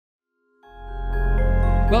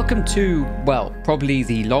Welcome to, well, probably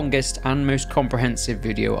the longest and most comprehensive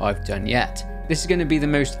video I've done yet. This is going to be the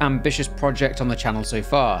most ambitious project on the channel so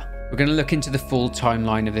far. We're going to look into the full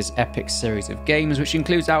timeline of this epic series of games, which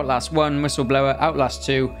includes Outlast 1, Whistleblower, Outlast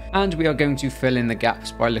 2, and we are going to fill in the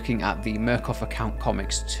gaps by looking at the Murkoff Account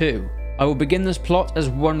Comics 2. I will begin this plot as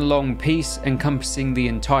one long piece encompassing the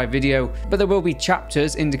entire video, but there will be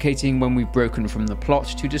chapters indicating when we've broken from the plot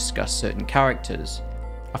to discuss certain characters.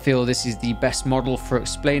 I feel this is the best model for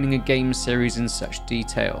explaining a game series in such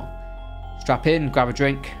detail. Strap in, grab a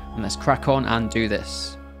drink, and let's crack on and do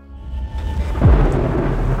this.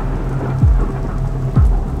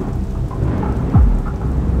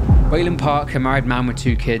 Waylon Park, a married man with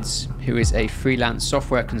 2 kids, who is a freelance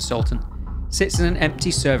software consultant, sits in an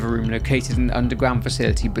empty server room located in an underground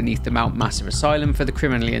facility beneath the Mount Massive Asylum for the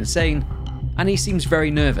criminally insane, and he seems very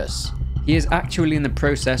nervous. He is actually in the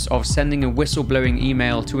process of sending a whistleblowing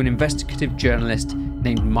email to an investigative journalist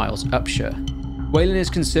named Miles Upshur. Waylon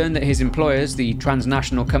is concerned that his employers, the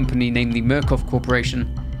transnational company named the Murkoff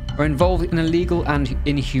Corporation, are involved in illegal and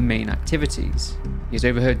inhumane activities. He has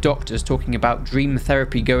overheard doctors talking about dream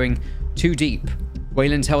therapy going too deep.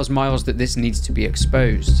 Waylon tells Miles that this needs to be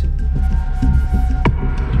exposed.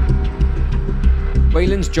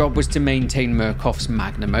 Waylon's job was to maintain Murkoff's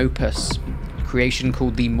magnum opus, creation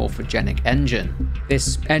called the morphogenic engine.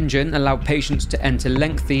 This engine allowed patients to enter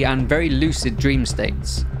lengthy and very lucid dream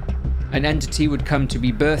states. An entity would come to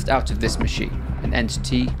be birthed out of this machine, an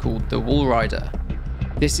entity called the Walrider.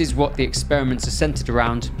 This is what the experiments are centered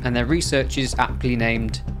around, and their research is aptly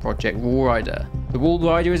named Project Walrider. The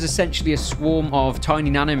Walrider is essentially a swarm of tiny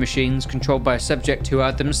nanomachines controlled by a subject who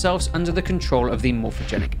are themselves under the control of the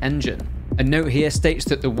morphogenic engine. A note here states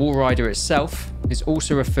that the Walrider itself is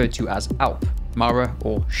also referred to as Alp, Mara,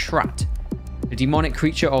 or Schrat, a demonic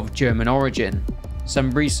creature of German origin.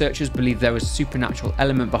 Some researchers believe there was a supernatural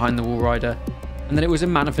element behind the Walrider, and that it was a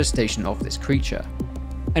manifestation of this creature.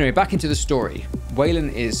 Anyway, back into the story.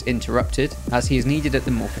 Waylon is interrupted as he is needed at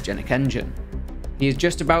the morphogenic engine. He is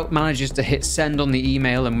just about manages to hit send on the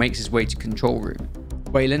email and makes his way to control room.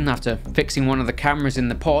 Waylon, after fixing one of the cameras in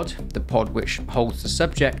the pod which holds the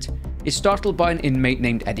subject, is startled by an inmate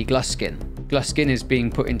named Eddie Gluskin. Gluskin is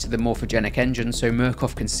being put into the morphogenic engine so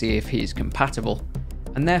Murkoff can see if he is compatible,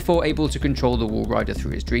 and therefore able to control the Walrider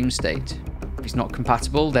through his dream state. If he's not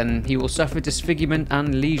compatible, then he will suffer disfigurement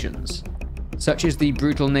and lesions. Such is the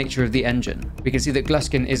brutal nature of the engine. We can see that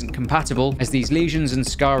Gluskin isn't compatible as these lesions and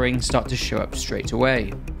scarring start to show up straight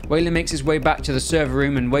away. Waylon makes his way back to the server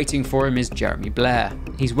room, and waiting for him is Jeremy Blair.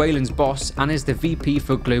 He's Waylon's boss and is the VP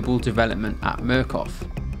for Global Development at Murkoff.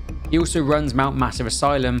 He also runs Mount Massive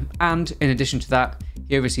Asylum, and in addition to that,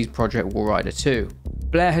 he oversees Project Walrider 2.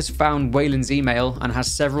 Blair has found Waylon's email and has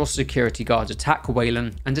several security guards attack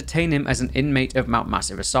Waylon and detain him as an inmate of Mount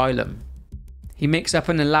Massive Asylum. He makes up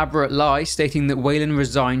an elaborate lie stating that Waylon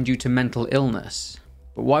resigned due to mental illness.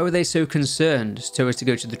 But why were they so concerned so as to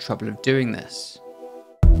go to the trouble of doing this?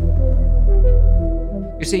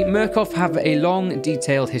 You see, Murkoff have a long,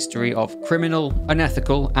 detailed history of criminal,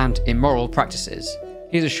 unethical, and immoral practices.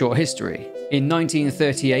 Here's a short history. In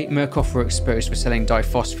 1938, Murkoff were exposed for selling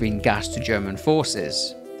diphosphine gas to German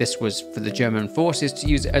forces. This was for the German forces to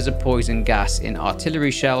use it as a poison gas in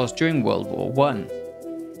artillery shells during World War I.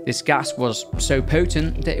 This gas was so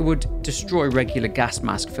potent that it would destroy regular gas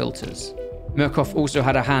mask filters. Murkoff also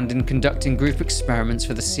had a hand in conducting group experiments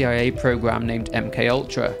for the CIA program named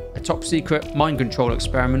MKUltra, a top-secret mind control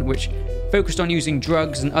experiment which focused on using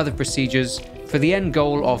drugs and other procedures for the end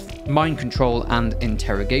goal of mind control and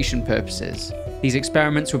interrogation purposes. These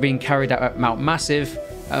experiments were being carried out at Mount Massive,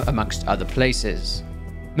 amongst other places.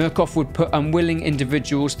 Murkoff would put unwilling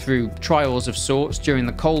individuals through trials of sorts during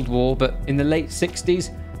the Cold War, but in the late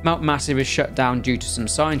 60s, Mount Massive is shut down due to some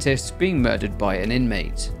scientists being murdered by an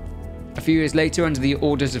inmate. A few years later, under the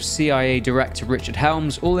orders of CIA Director Richard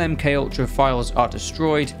Helms, all MKUltra files are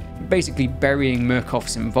destroyed, basically burying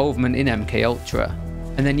Murkoff's involvement in MKUltra.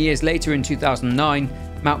 And then years later in 2009,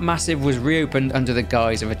 Mount Massive was reopened under the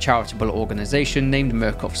guise of a charitable organisation named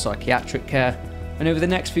Murkoff Psychiatric Care, and over the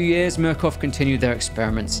next few years Murkoff continued their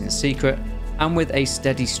experiments in secret, and with a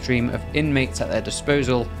steady stream of inmates at their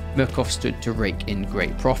disposal, Murkoff stood to rake in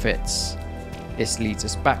great profits. This leads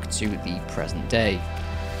us back to the present day.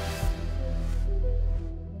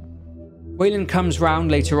 Waylon comes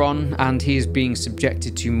round later on, and he is being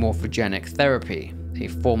subjected to morphogenic therapy, a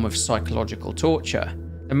form of psychological torture.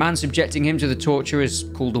 The man subjecting him to the torture is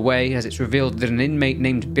called away as it's revealed that an inmate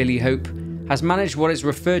named Billy Hope has managed what is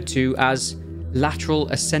referred to as lateral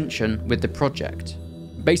ascension with the project.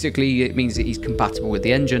 Basically, it means that he's compatible with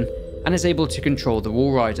the engine and is able to control the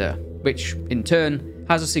Walrider, which in turn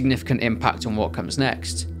has a significant impact on what comes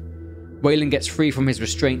next. Wayland gets free from his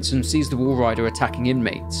restraints and sees the Walrider attacking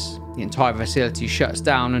inmates. The entire facility shuts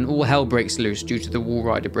down and all hell breaks loose due to the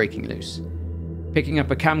Walrider breaking loose. Picking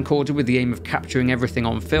up a camcorder with the aim of capturing everything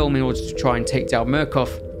on film in order to try and take down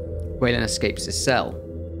Murkoff, Wayland escapes his cell.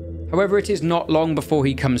 However, it is not long before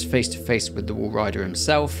he comes face to face with the Walrider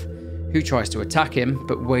himself, who tries to attack him,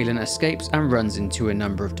 but Wayland escapes and runs into a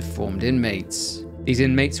number of deformed inmates. These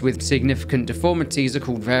inmates with significant deformities are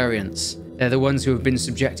called variants. They're the ones who have been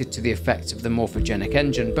subjected to the effects of the morphogenic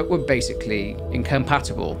engine, but were basically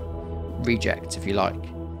incompatible. Rejects, if you like.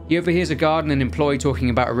 He overhears a guard and an employee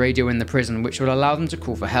talking about a radio in the prison which will allow them to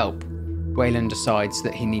call for help. Wayland decides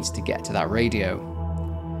that he needs to get to that radio.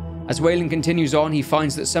 As Wayland continues on, he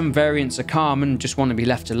finds that some variants are calm and just want to be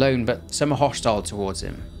left alone, but some are hostile towards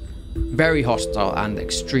him. Very hostile and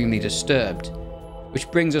extremely disturbed. Which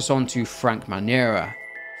brings us on to Frank Maniera.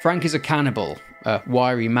 Frank is a cannibal. A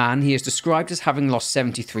wiry man, he is described as having lost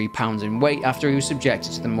 73 pounds in weight after he was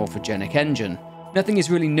subjected to the morphogenic engine. Nothing is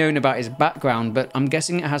really known about his background, but I'm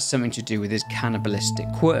guessing it has something to do with his cannibalistic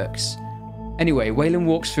quirks. Anyway, Wayland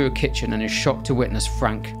walks through a kitchen and is shocked to witness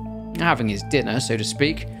Frank having his dinner, so to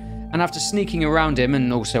speak, and after sneaking around him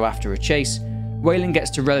and also after a chase, Wayland gets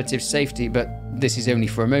to relative safety, but this is only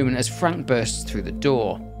for a moment as Frank bursts through the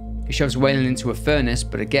door. He shoves Wayland into a furnace,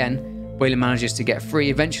 but again, Wayland manages to get free,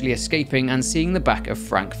 eventually escaping and seeing the back of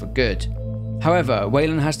Frank for good. However,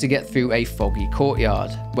 Wayland has to get through a foggy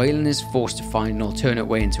courtyard. Wayland is forced to find an alternate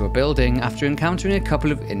way into a building after encountering a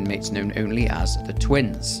couple of inmates known only as the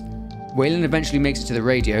Twins. Wayland eventually makes it to the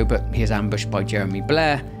radio, but he is ambushed by Jeremy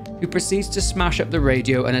Blair, who proceeds to smash up the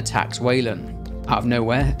radio and attacks Wayland. Out of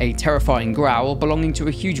nowhere, a terrifying growl belonging to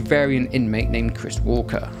a huge variant inmate named Chris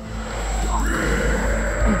Walker.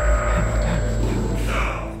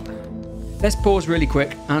 Let's pause really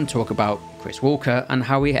quick and talk about Chris Walker and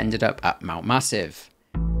how he ended up at Mount Massive.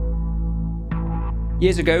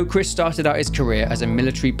 Years ago, Chris started out his career as a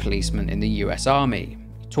military policeman in the US Army.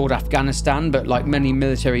 He toured Afghanistan, but like many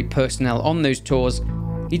military personnel on those tours,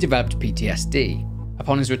 he developed PTSD.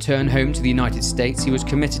 Upon his return home to the United States, he was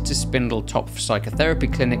committed to Spindletop Psychotherapy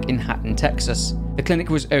Clinic in Hatton, Texas. The clinic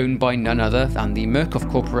was owned by none other than the Murkoff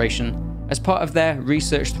Corporation as part of their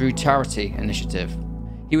Research Through Charity initiative.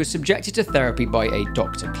 He was subjected to therapy by a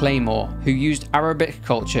Dr. Claymore, who used Arabic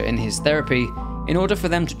culture in his therapy in order for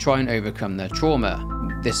them to try and overcome their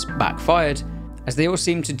trauma. This backfired, as they all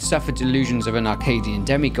seemed to suffer delusions of an Akkadian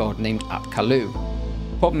demigod named Apkallu.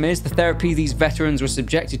 Problem is, the therapy these veterans were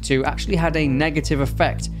subjected to actually had a negative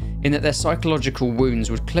effect in that their psychological wounds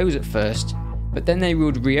would close at first, but then they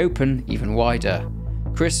would reopen even wider.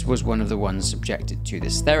 Chris was one of the ones subjected to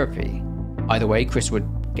this therapy. Either way, Chris would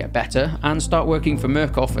get better and start working for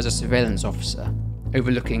Murkoff as a surveillance officer,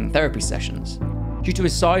 overlooking therapy sessions. Due to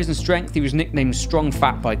his size and strength, he was nicknamed Strong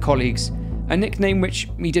Fat by colleagues, a nickname which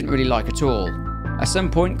he didn't really like at all. At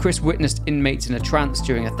some point, Chris witnessed inmates in a trance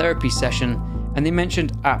during a therapy session, and they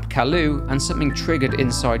mentioned Apkallu, and something triggered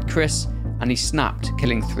inside Chris, and he snapped,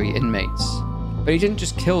 killing 3 inmates. But he didn't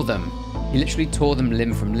just kill them, he literally tore them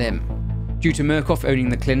limb from limb. Due to Murkoff owning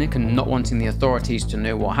the clinic and not wanting the authorities to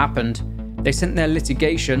know what happened, they sent their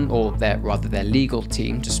litigation, or their legal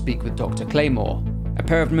team, to speak with Dr. Claymore, a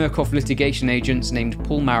pair of Murkoff litigation agents named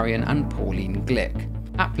Paul Marion and Pauline Glick,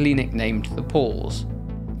 aptly nicknamed the Pauls.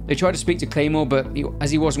 They tried to speak to Claymore, but as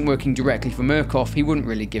he wasn't working directly for Murkoff, he wouldn't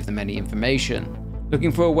really give them any information.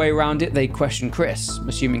 Looking for a way around it, they question Chris,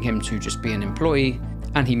 assuming him to just be an employee,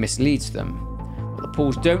 and he misleads them. What the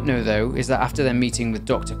Pauls don't know though is that after their meeting with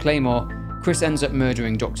Dr. Claymore, Chris ends up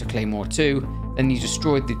murdering Dr. Claymore too, then he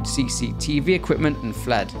destroyed the CCTV equipment and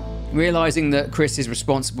fled. Realizing that Chris is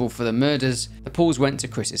responsible for the murders, the Pauls went to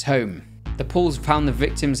Chris's home. The Pauls found the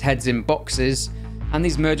victims' heads in boxes, and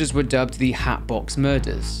these murders were dubbed the Hatbox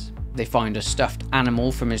Murders. They find a stuffed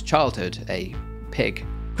animal from his childhood, a pig.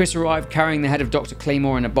 Chris arrived carrying the head of Dr.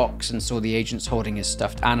 Claymore in a box and saw the agents holding his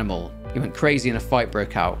stuffed animal. He went crazy and a fight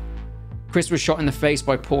broke out. Chris was shot in the face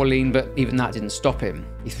by Pauline, but even that didn't stop him.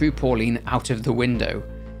 He threw Pauline out of the window.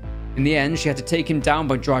 In the end, she had to take him down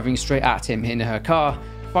by driving straight at him in her car,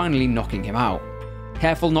 finally knocking him out.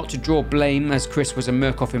 Careful not to draw blame, as Chris was a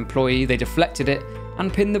Murkoff employee, they deflected it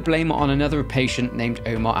and pinned the blame on another patient named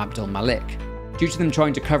Omar Abdul Malik. Due to them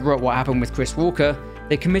trying to cover up what happened with Chris Walker,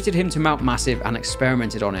 they committed him to Mount Massive and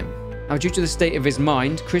experimented on him. Now, due to the state of his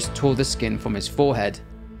mind, Chris tore the skin from his forehead.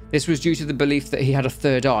 This was due to the belief that he had a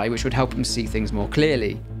third eye which would help him see things more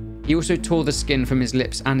clearly. He also tore the skin from his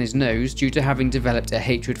lips and his nose due to having developed a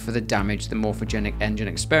hatred for the damage the morphogenic engine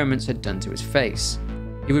experiments had done to his face.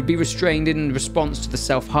 He would be restrained in response to the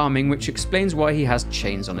self-harming, which explains why he has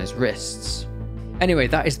chains on his wrists. Anyway,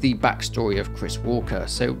 that is the backstory of Chris Walker,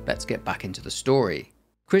 so let's get back into the story.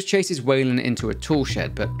 Chris chases Waylon into a tool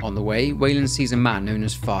shed, but on the way, Waylon sees a man known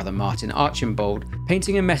as Father Martin Archibald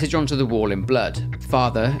painting a message onto the wall in blood.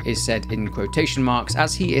 Father is said in quotation marks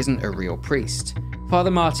as he isn't a real priest.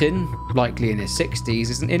 Father Martin, likely in his 60s,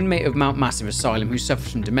 is an inmate of Mount Massive Asylum who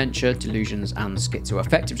suffers from dementia, delusions, and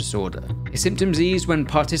schizoaffective disorder. His symptoms ease when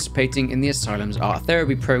participating in the asylum's art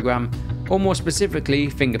therapy program, or more specifically,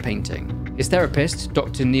 finger painting. His therapist,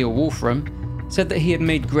 Dr. Neil Wolfram, said that he had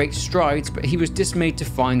made great strides, but he was dismayed to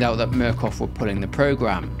find out that Murkoff were pulling the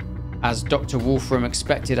program. As Dr. Wolfram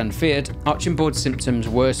expected and feared, Archibald's symptoms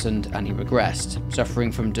worsened and he regressed,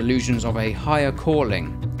 suffering from delusions of a higher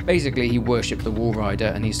calling. Basically, he worshipped the Wall Rider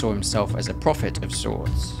and he saw himself as a prophet of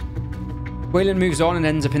sorts. Waylon moves on and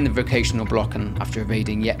ends up in the vocational block, and after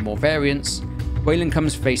evading yet more variants, Waylon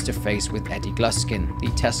comes face to face with Eddie Gluskin, the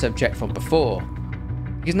test subject from before.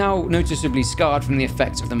 He's now noticeably scarred from the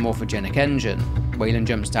effects of the morphogenic engine. Waylon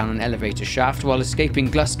jumps down an elevator shaft while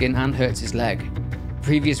escaping Gluskin and hurts his leg. The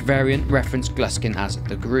previous variant referenced Gluskin as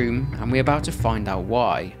the Groom, and we're about to find out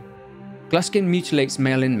why. Gluskin mutilates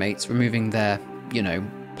male inmates, removing their,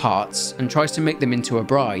 parts, and tries to make them into a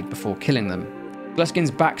bride before killing them.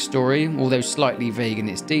 Gluskin's backstory, although slightly vague in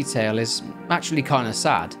its detail, is actually kinda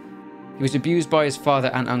sad. He was abused by his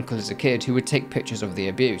father and uncle as a kid who would take pictures of the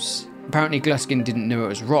abuse. Apparently Gluskin didn't know it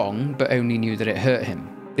was wrong, but only knew that it hurt him.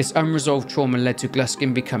 This unresolved trauma led to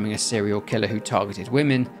Gluskin becoming a serial killer who targeted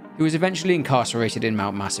women, who was eventually incarcerated in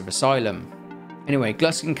Mount Massive Asylum. Anyway,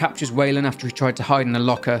 Gluskin captures Waylon after he tried to hide in a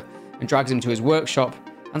locker and drags him to his workshop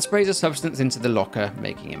and sprays a substance into the locker,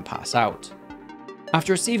 making him pass out.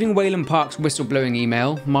 After receiving Waylon Park's whistleblowing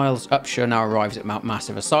email, Miles Upshur now arrives at Mount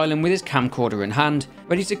Massive Asylum with his camcorder in hand,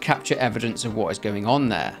 ready to capture evidence of what is going on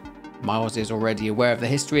there. Miles is already aware of the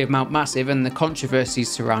history of Mount Massive and the controversies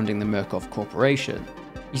surrounding the Murkoff Corporation.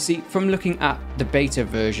 You see, from looking at the beta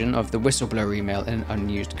version of the whistleblower email in an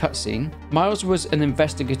unused cutscene, Miles was an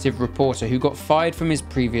investigative reporter who got fired from his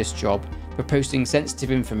previous job for posting sensitive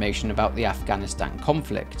information about the Afghanistan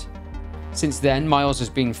conflict. Since then, Miles has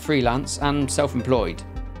been freelance and self-employed.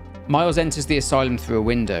 Miles enters the asylum through a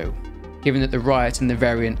window. Given that the riot and the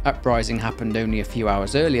variant uprising happened only a few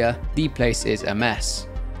hours earlier, the place is a mess.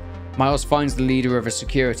 Miles finds the leader of a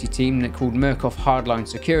security team called Murkoff Hardline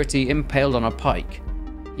Security impaled on a pike.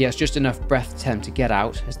 He has just enough breath to attempt to get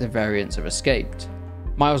out as the variants have escaped.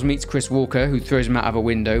 Miles meets Chris Walker, who throws him out of a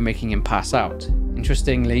window, making him pass out.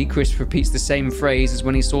 Interestingly, Chris repeats the same phrase as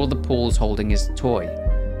when he saw the Pauls holding his toy,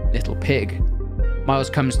 Little Pig. Miles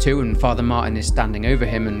comes to and Father Martin is standing over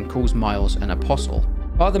him and calls Miles an apostle.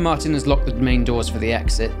 Father Martin has locked the main doors for the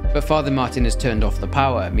exit, but Father Martin has turned off the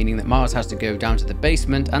power, meaning that Miles has to go down to the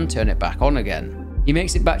basement and turn it back on again. He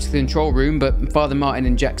makes it back to the control room, but Father Martin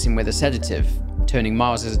injects him with a sedative. Turning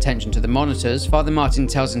Miles' attention to the monitors, Father Martin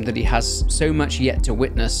tells him that he has so much yet to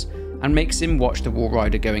witness, and makes him watch the Wall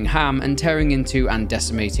Rider going ham and tearing into and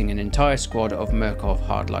decimating an entire squad of Murkoff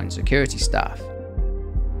Hardline security staff.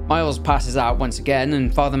 Miles passes out once again,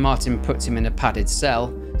 and Father Martin puts him in a padded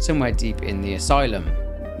cell somewhere deep in the asylum.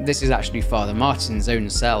 This is actually Father Martin's own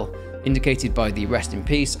cell, indicated by the rest in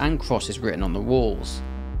peace and crosses written on the walls.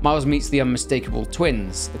 Miles meets the unmistakable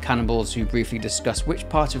twins, the cannibals who briefly discuss which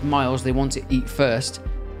part of Miles they want to eat first,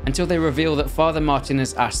 until they reveal that Father Martin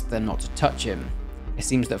has asked them not to touch him. It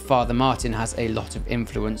seems that Father Martin has a lot of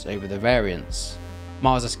influence over the variants.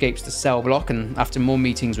 Miles escapes the cell block, and after more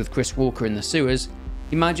meetings with Chris Walker in the sewers,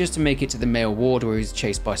 he manages to make it to the male ward where he's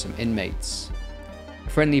chased by some inmates. A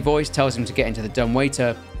friendly voice tells him to get into the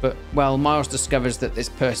dumbwaiter, but well, Miles discovers that this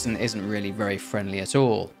person isn't really very friendly at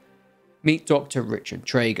all. Meet Dr. Richard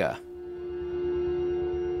Traeger.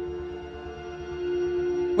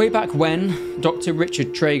 Way back when, Dr.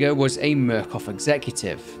 Richard Traeger was a Murkoff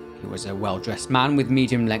executive. He was a well-dressed man with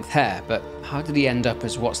medium-length hair, but how did he end up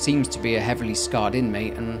as what seems to be a heavily scarred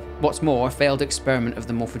inmate and, what's more, a failed experiment of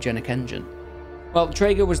the morphogenic engine? Well,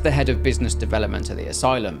 Traeger was the head of business development at the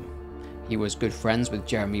asylum. He was good friends with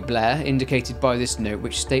Jeremy Blair, indicated by this note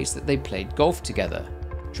which states that they played golf together.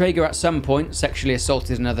 Traeger at some point sexually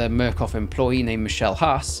assaulted another Murkoff employee named Michelle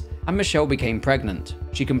Haas, and Michelle became pregnant.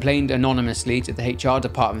 She complained anonymously to the HR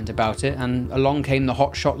department about it, and along came the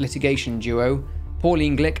hotshot litigation duo,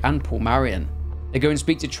 Pauline Glick and Paul Marion. They go and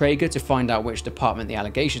speak to Traeger to find out which department the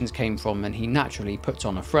allegations came from, and he naturally puts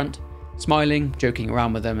on a front, smiling, joking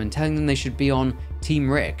around with them and telling them they should be on Team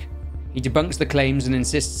Rick. He debunks the claims and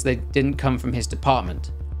insists they didn't come from his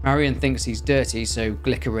department. Marion thinks he's dirty, so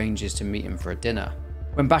Glick arranges to meet him for a dinner.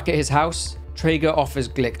 When back at his house, Traeger offers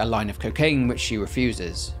Glick a line of cocaine, which she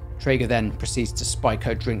refuses. Traeger then proceeds to spike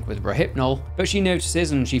her drink with Rohypnol, but she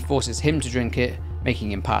notices and she forces him to drink it,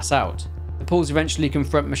 making him pass out. The Pauls eventually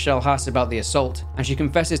confront Michelle Haas about the assault, and she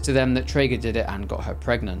confesses to them that Traeger did it and got her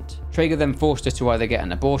pregnant. Traeger then forced her to either get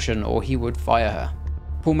an abortion or he would fire her.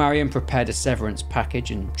 Paul Marion prepared a severance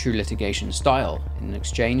package in true litigation style. In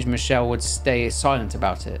exchange, Michelle would stay silent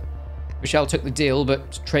about it. Michelle took the deal,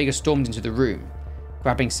 but Traeger stormed into the room.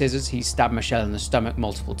 Grabbing scissors, he stabbed Michelle in the stomach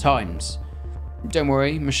multiple times. Don't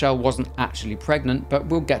worry, Michelle wasn't actually pregnant, but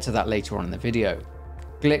we'll get to that later on in the video.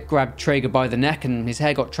 Glick grabbed Traeger by the neck and his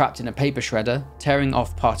hair got trapped in a paper shredder, tearing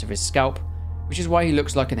off part of his scalp, which is why he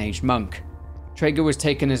looks like an aged monk. Traeger was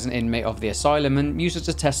taken as an inmate of the asylum and used as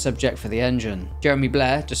a test subject for the engine. Jeremy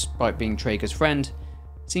Blair, despite being Traeger's friend,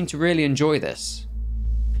 seemed to really enjoy this.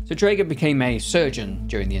 So Traeger became a surgeon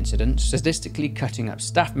during the incident, sadistically cutting up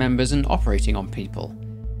staff members and operating on people.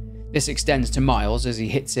 This extends to Miles as he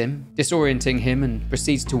hits him, disorienting him, and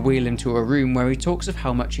proceeds to wheel him to a room where he talks of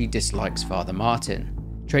how much he dislikes Father Martin.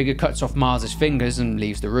 Traeger cuts off Miles' fingers and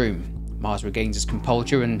leaves the room. Miles regains his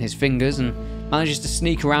composure and his fingers and manages to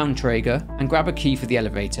sneak around Traeger and grab a key for the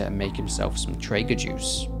elevator and make himself some Traeger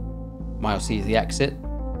juice. Miles sees the exit.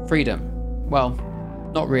 Freedom. Well,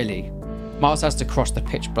 not really. Miles has to cross the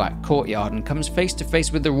pitch black courtyard and comes face to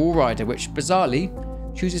face with the Walrider, which bizarrely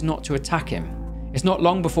chooses not to attack him. It's not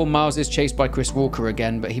long before Miles is chased by Chris Walker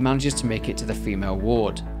again, but he manages to make it to the female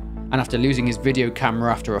ward. And after losing his video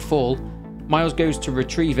camera after a fall, Miles goes to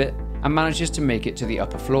retrieve it and manages to make it to the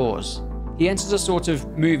upper floors. He enters a sort of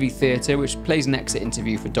movie theatre which plays an exit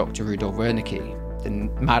interview for Dr. Rudolf Wernicke, the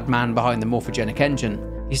madman behind the morphogenic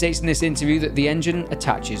engine. He states in this interview that the engine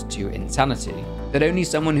attaches to insanity, that only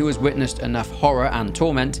someone who has witnessed enough horror and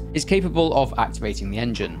torment is capable of activating the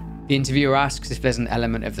engine. The interviewer asks if there's an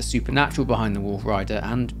element of the supernatural behind the Walrider,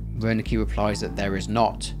 and Wernicke replies that there is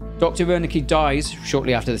not. Dr. Wernicke dies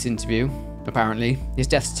shortly after this interview. Apparently, his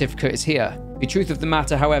death certificate is here. The truth of the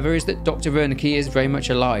matter, however, is that Dr. Wernicke is very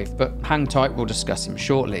much alive, but hang tight, we'll discuss him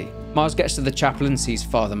shortly. Miles gets to the chapel and sees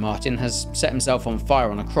Father Martin has set himself on fire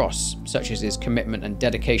on a cross, such as his commitment and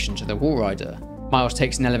dedication to the Walrider. Miles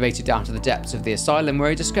takes an elevator down to the depths of the asylum where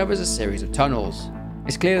he discovers a series of tunnels.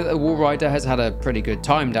 It's clear that the Walrider has had a pretty good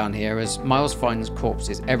time down here as Miles finds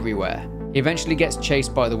corpses everywhere. He eventually gets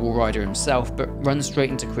chased by the Walrider himself, but runs straight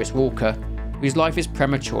into Chris Walker, whose life is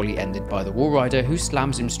prematurely ended by the Walrider, who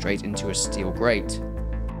slams him straight into a steel grate.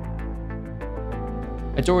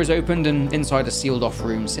 A door is opened and inside a sealed off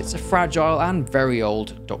room sits a fragile and very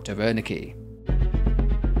old Dr. Wernicke.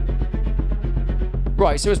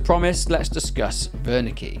 Right, so as promised, let's discuss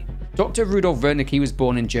Wernicke. Dr. Rudolf Wernicke was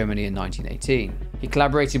born in Germany in 1918. He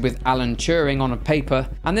collaborated with Alan Turing on a paper,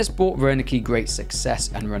 and this brought Wernicke great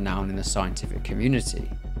success and renown in the scientific community.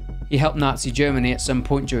 He helped Nazi Germany at some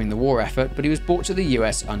point during the war effort, but he was brought to the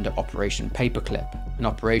US under Operation Paperclip, an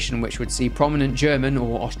operation which would see prominent German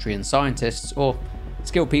or Austrian scientists, or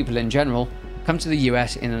skilled people in general, come to the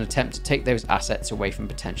US in an attempt to take those assets away from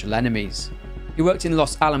potential enemies. He worked in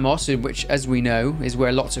Los Alamos, which, as we know, is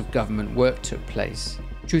where lots of government work took place.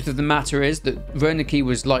 Truth of the matter is that Wernicke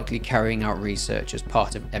was likely carrying out research as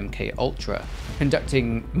part of MK Ultra,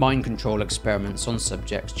 conducting mind control experiments on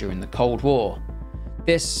subjects during the Cold War.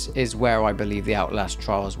 This is where I believe the Outlast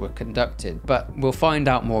trials were conducted, but we'll find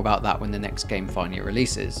out more about that when the next game finally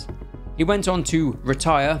releases. He went on to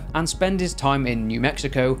retire and spend his time in New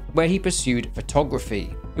Mexico, where he pursued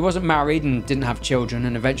photography. He wasn't married and didn't have children,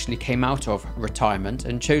 and eventually came out of retirement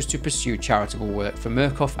and chose to pursue charitable work for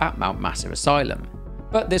Murkoff at Mount Massive Asylum.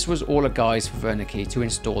 But this was all a guise for Wernicke to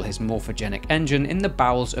install his morphogenic engine in the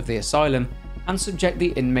bowels of the asylum and subject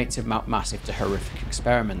the inmates of Mount Massive to horrific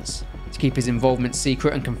experiments. To keep his involvement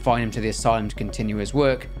secret and confine him to the asylum to continue his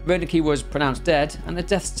work, Wernicke was pronounced dead and the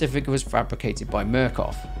death certificate was fabricated by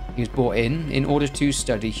Murkoff. He was brought in order to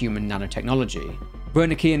study human nanotechnology.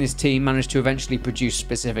 Wernicke and his team managed to eventually produce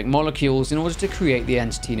specific molecules in order to create the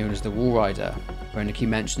entity known as the Walrider. Wernicke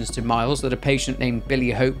mentions to Miles that a patient named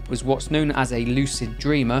Billy Hope was what's known as a lucid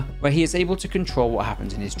dreamer, where he is able to control what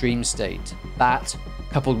happens in his dream state. That,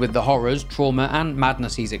 coupled with the horrors, trauma and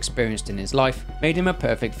madness he's experienced in his life, made him a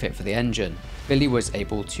perfect fit for the engine. Billy was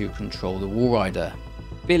able to control the Walrider.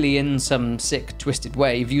 Billy, in some sick, twisted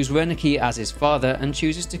way, views Wernicke as his father and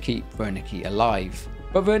chooses to keep Wernicke alive.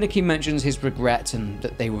 But Wernicke mentions his regret and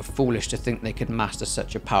that they were foolish to think they could master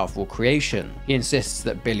such a powerful creation. He insists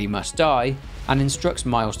that Billy must die and instructs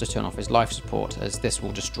Miles to turn off his life support, as this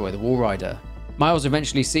will destroy the Walrider. Miles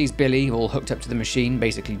eventually sees Billy all hooked up to the machine,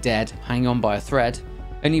 basically dead, hanging on by a thread,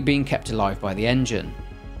 only being kept alive by the engine.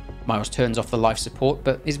 Miles turns off the life support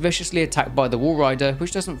but is viciously attacked by the Walrider,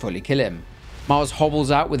 which doesn't fully kill him. Miles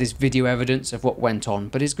hobbles out with his video evidence of what went on,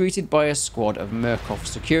 but is greeted by a squad of Murkoff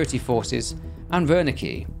security forces and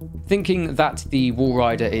Wernicke. Thinking that the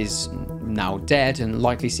Walrider is now dead and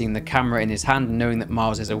likely seeing the camera in his hand and knowing that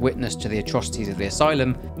Miles is a witness to the atrocities of the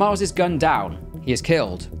asylum, Miles is gunned down. He is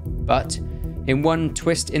killed. But in one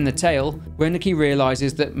twist in the tale, Wernicke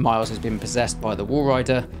realizes that Miles has been possessed by the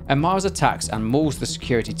Walrider, and Miles attacks and mauls the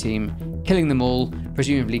security team, killing them all,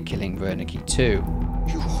 presumably killing Wernicke too.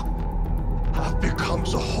 You have become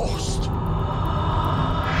the host.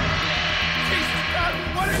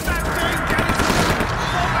 What is that thing?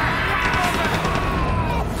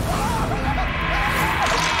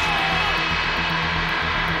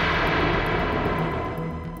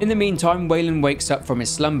 In the meantime, Weyland wakes up from his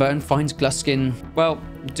slumber and finds Gluskin, well,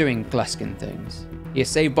 doing Gluskin things. He is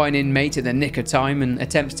saved by an inmate in the nick of time and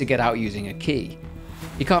attempts to get out using a key.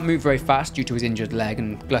 He can't move very fast due to his injured leg,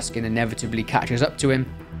 and Gluskin inevitably catches up to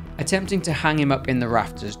him, attempting to hang him up in the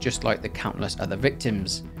rafters just like the countless other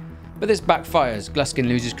victims. But this backfires. Gluskin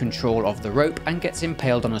loses control of the rope and gets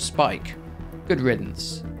impaled on a spike. Good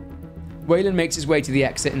riddance. Weyland makes his way to the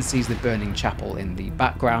exit and sees the burning chapel in the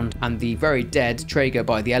background and the very dead Traeger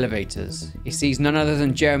by the elevators. He sees none other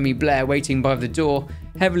than Jeremy Blair waiting by the door,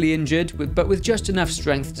 heavily injured, but with just enough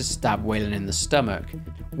strength to stab Weyland in the stomach.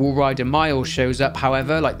 Walrider Miles shows up,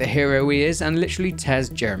 however, like the hero he is, and literally tears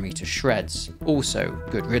Jeremy to shreds. Also,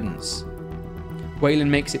 good riddance.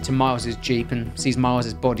 Weyland makes it to Miles' jeep and sees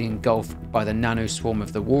Miles' body engulfed by the nano swarm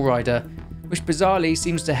of the Walrider, which bizarrely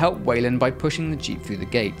seems to help Weyland by pushing the jeep through the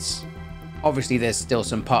gates. Obviously there's still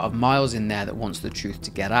some part of Miles in there that wants the truth to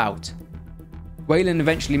get out. Weyland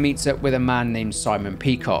eventually meets up with a man named Simon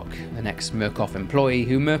Peacock, an ex-Murkoff employee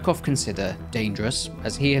who Murkoff consider dangerous,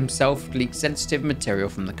 as he himself leaked sensitive material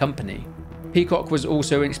from the company. Peacock was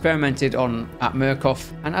also experimented on at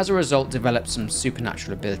Murkoff, and as a result developed some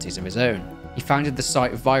supernatural abilities of his own. He founded the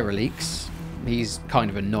site Viraleaks. He's kind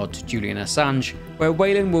of a nod to Julian Assange, where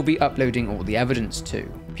Weyland will be uploading all the evidence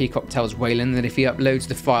to. Peacock tells Weyland that if he uploads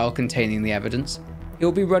the file containing the evidence,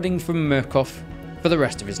 he'll be running from Murkoff for the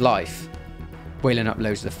rest of his life. Weyland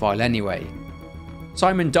uploads the file anyway.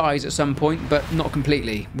 Simon dies at some point, but not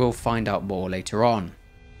completely. We'll find out more later on.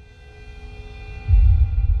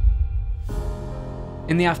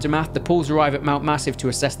 In the aftermath, the Pauls arrive at Mount Massive to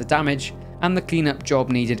assess the damage and the cleanup job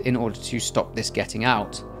needed in order to stop this getting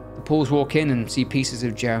out. The Pauls walk in and see pieces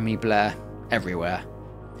of Jeremy Blair everywhere.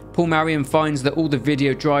 Paul Marion finds that all the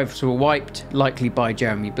video drives were wiped, likely by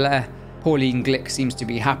Jeremy Blair. Pauline Glick seems to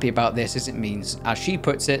be happy about this, as it means, as she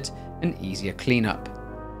puts it, an easier cleanup.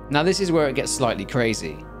 Now this is where it gets slightly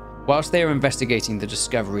crazy. Whilst they are investigating the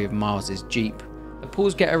discovery of Miles' Jeep, the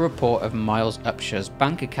Pauls get a report of Miles Upsher's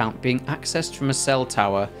bank account being accessed from a cell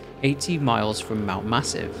tower 80 miles from Mount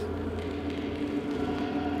Massive.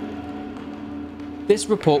 This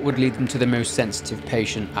report would lead them to the most sensitive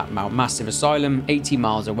patient at Mount Massive Asylum, 80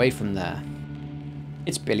 miles away from there.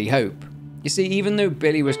 It's Billy Hope. You see, even though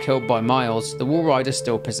Billy was killed by Miles, the Walrider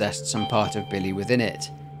still possessed some part of Billy within it.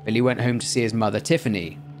 Billy went home to see his mother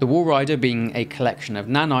Tiffany. The Walrider, being a collection of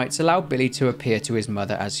nanites, allowed Billy to appear to his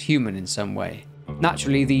mother as human in some way.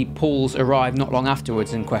 Naturally, the Pauls arrive not long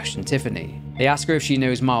afterwards and question Tiffany. They ask her if she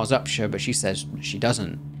knows Miles Upsher, but she says she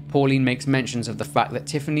doesn't. Pauline makes mentions of the fact that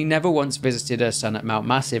Tiffany never once visited her son at Mount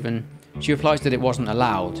Massive, and she replies that it wasn't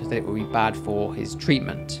allowed, that it would be bad for his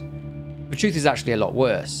treatment. The truth is actually a lot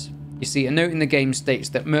worse. You see, a note in the game states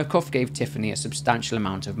that Murkoff gave Tiffany a substantial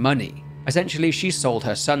amount of money. Essentially, she sold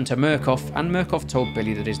her son to Murkoff, and Murkoff told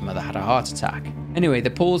Billy that his mother had a heart attack. Anyway,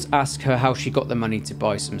 the Pauls ask her how she got the money to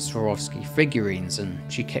buy some Swarovski figurines, and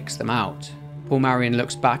she kicks them out. Paul Marion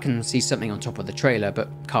looks back and sees something on top of the trailer, but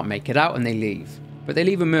can't make it out, and they leave. But they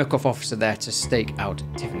leave a Murkoff officer there to stake out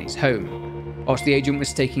Tiffany's home. Whilst the agent was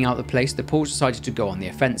staking out the place, the Pauls decided to go on the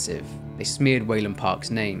offensive. They smeared Wayland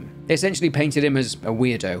Park's name. They essentially painted him as a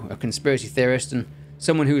weirdo, a conspiracy theorist, and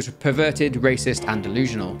someone who was perverted, racist, and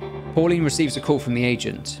delusional. Pauline receives a call from the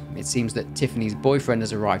agent. It seems that Tiffany's boyfriend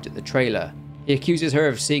has arrived at the trailer. He accuses her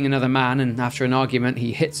of seeing another man, and after an argument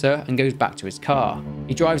he hits her and goes back to his car.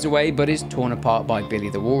 He drives away but is torn apart by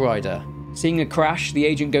Billy the Walrider. Seeing a crash, the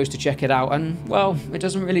agent goes to check it out and, well, it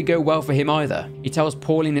doesn't really go well for him either. He tells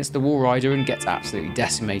Pauline it's the Walrider and gets absolutely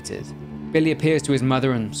decimated. Billy appears to his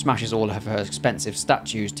mother and smashes all of her expensive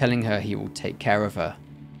statues, telling her he will take care of her.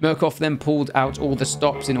 Murkoff then pulled out all the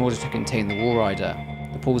stops in order to contain the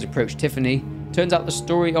Walrider. The Pauls approach Tiffany. Turns out the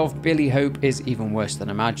story of Billy Hope is even worse than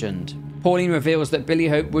imagined. Pauline reveals that Billy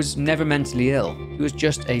Hope was never mentally ill. He was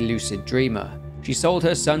just a lucid dreamer. She sold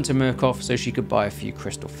her son to Murkoff so she could buy a few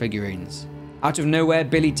crystal figurines. Out of nowhere,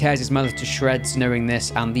 Billy tears his mother to shreds. Knowing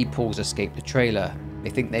this, and the Pauls escape the trailer. They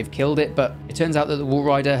think they've killed it, but it turns out that the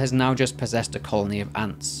Walrider has now just possessed a colony of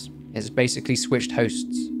ants. It's basically switched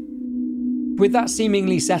hosts. With that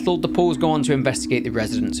seemingly settled, the Pauls go on to investigate the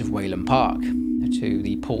residents of Wayland Park. To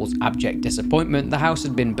the Pauls' abject disappointment, the house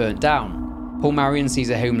had been burnt down. Paul Marion sees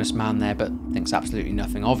a homeless man there but thinks absolutely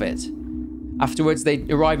nothing of it. Afterwards, they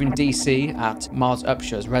arrive in DC at Miles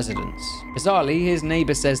Upsher's residence. Bizarrely, his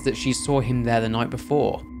neighbour says that she saw him there the night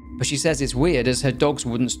before, but she says it's weird as her dogs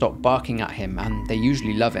wouldn't stop barking at him and they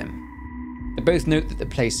usually love him. They both note that the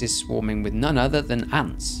place is swarming with none other than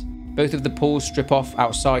ants. Both of the Pauls strip off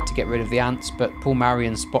outside to get rid of the ants, but Paul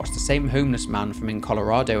Marion spots the same homeless man from in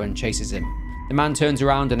Colorado and chases him. The man turns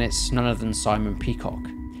around and it's none other than Simon Peacock.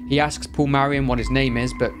 He asks Paul Marion what his name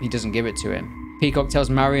is, but he doesn't give it to him. Peacock tells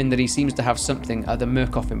Marion that he seems to have something other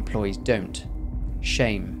Murkoff employees don't.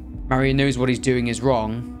 Shame. Marion knows what he's doing is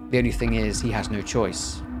wrong, the only thing is he has no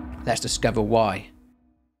choice. Let's discover why.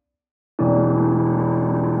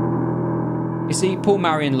 You see, Paul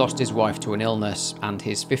Marion lost his wife to an illness, and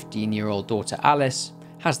his 15-year-old daughter Alice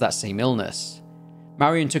has that same illness.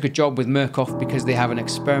 Marion took a job with Murkoff because they have an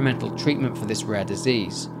experimental treatment for this rare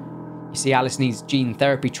disease. You see, Alice needs gene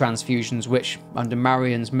therapy transfusions which, under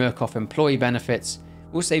Marion's Murkoff employee benefits,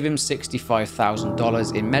 will save him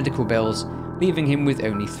 $65,000 in medical bills, leaving him with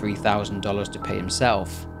only $3,000 to pay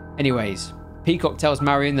himself. Anyways, Peacock tells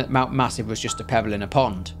Marion that Mount Massive was just a pebble in a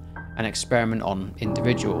pond, an experiment on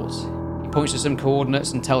individuals. He points to some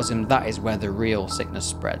coordinates and tells him that is where the real sickness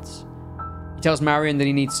spreads. He tells Marion that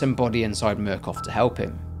he needs somebody inside Murkoff to help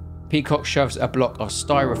him. Peacock shoves a block of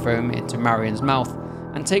styrofoam into Marion's mouth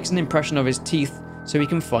and takes an impression of his teeth so he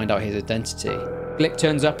can find out his identity. Glick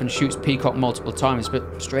turns up and shoots Peacock multiple times,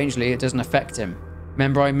 but strangely it doesn't affect him.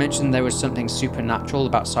 Remember I mentioned there was something supernatural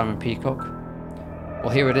about Simon Peacock? Well,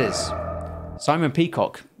 here it is. Simon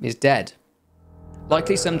Peacock is dead.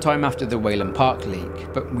 Likely sometime after the Wayland Park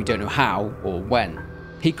leak, but we don't know how or when.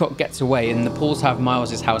 Peacock gets away and the Pauls have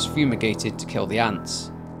Miles' house fumigated to kill the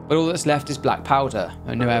ants. But all that's left is black powder,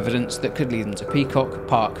 and no evidence that could lead them to Peacock,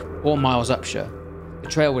 Park, or Miles Upsher. The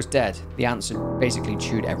trail was dead, the ants had basically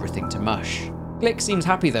chewed everything to mush. Glick seems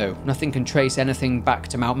happy though, nothing can trace anything back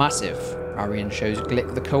to Mount Massive. Marion shows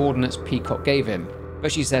Glick the coordinates Peacock gave him,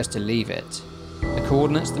 but she says to leave it. The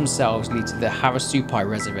coordinates themselves lead to the Havasupai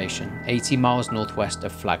Reservation, 80 miles northwest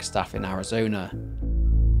of Flagstaff in Arizona.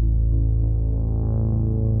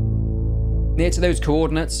 Near to those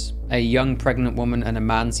coordinates, a young pregnant woman and a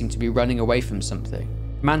man seem to be running away from something.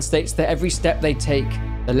 The man states that every step they take,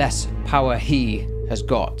 the less power he has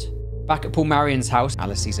got. Back at Paul Marion's house,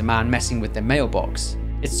 Alice sees a man messing with their mailbox.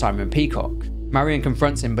 It's Simon Peacock. Marion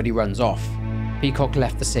confronts him, but he runs off. Peacock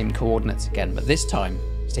left the same coordinates again, but this time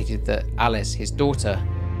stated that Alice, his daughter,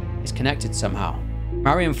 is connected somehow.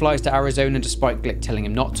 Marion flies to Arizona despite Glick telling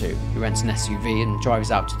him not to. He rents an SUV and drives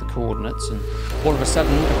out to the coordinates, and all of a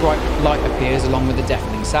sudden a bright light appears along with a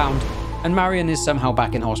deafening sound, and Marion is somehow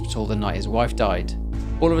back in hospital the night his wife died.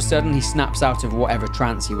 All of a sudden he snaps out of whatever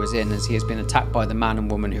trance he was in as he has been attacked by the man and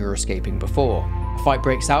woman who were escaping before. A fight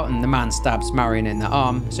breaks out and the man stabs Marion in the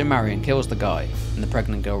arm, so Marion kills the guy, and the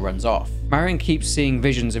pregnant girl runs off. Marion keeps seeing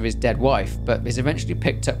visions of his dead wife, but is eventually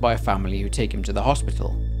picked up by a family who take him to the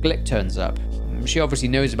hospital. Glick turns up. She obviously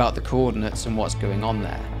knows about the coordinates and what's going on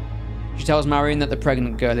there. She tells Marion that the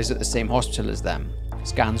pregnant girl is at the same hospital as them.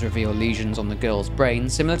 Scans reveal lesions on the girl's brain,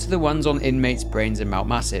 similar to the ones on inmates' brains in Mount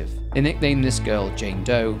Massive. They nicknamed this girl Jane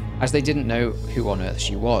Doe, as they didn't know who on earth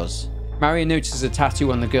she was. Marion notices a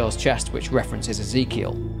tattoo on the girl's chest which references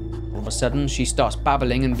Ezekiel. All of a sudden, she starts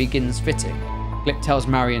babbling and begins fitting. Glick tells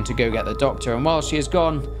Marion to go get the doctor, and while she is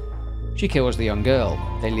gone, she kills the young girl.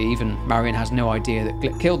 They leave, and Marion has no idea that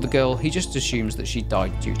Glick killed the girl, he just assumes that she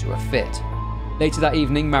died due to a fit. Later that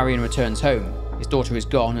evening, Marion returns home. His daughter is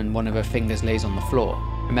gone, and one of her fingers lays on the floor.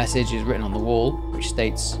 A message is written on the wall, which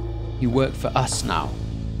states, "You work for us now."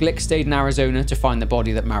 Glick stayed in Arizona to find the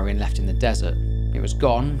body that Marion left in the desert. It was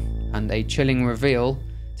gone, and a chilling reveal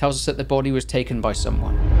tells us that the body was taken by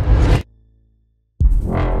someone.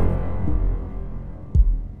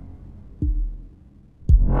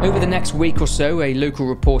 Over the next week or so, a local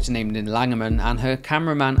reporter named Lynn Langerman and her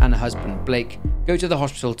cameraman and husband Blake go to the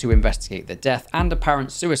hospital to investigate the death and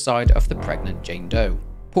apparent suicide of the pregnant Jane Doe.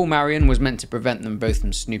 Paul Marion was meant to prevent them both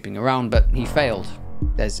from snooping around, but he failed.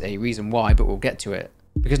 There's a reason why, but we'll get to it.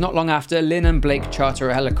 Because not long after, Lynn and Blake charter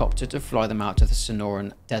a helicopter to fly them out to the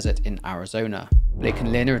Sonoran Desert in Arizona. Blake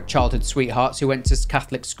and Lynn are childhood sweethearts who went to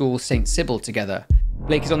Catholic school St. Sybil together.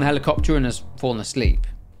 Blake is on the helicopter and has fallen asleep.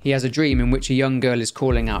 He has a dream in which a young girl is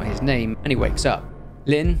calling out his name, and he wakes up.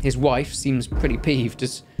 Lynn, his wife, seems pretty peeved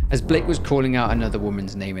as Blake was calling out another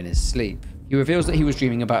woman's name in his sleep. He reveals that he was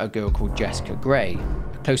dreaming about a girl called Jessica Gray,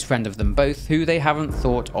 a close friend of them both, who they haven't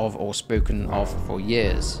thought of or spoken of for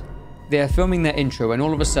years. They are filming their intro when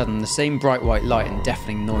all of a sudden the same bright white light and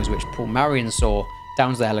deafening noise which Paul Marion saw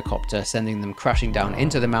downs the helicopter, sending them crashing down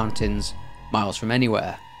into the mountains miles from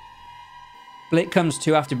anywhere. Blake comes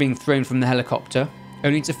to after being thrown from the helicopter,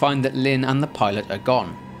 only to find that Lynn and the pilot are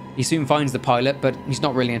gone. He soon finds the pilot, but he's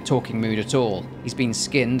not really in a talking mood at all. He's been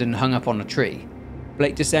skinned and hung up on a tree.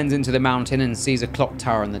 Blake descends into the mountain and sees a clock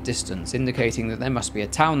tower in the distance, indicating that there must be a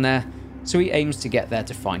town there, so he aims to get there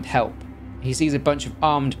to find help. He sees a bunch of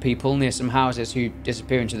armed people near some houses who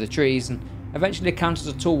disappear into the trees and eventually encounters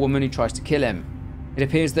a tall woman who tries to kill him. It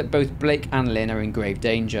appears that both Blake and Lynn are in grave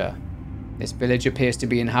danger. This village appears to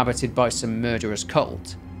be inhabited by some murderous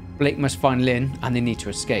cult. Blake must find Lynn and they need to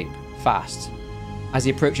escape, fast. As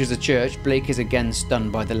he approaches the church, Blake is again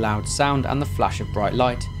stunned by the loud sound and the flash of bright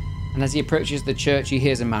light, and as he approaches the church he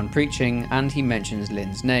hears a man preaching and he mentions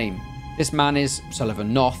Lynn's name. This man is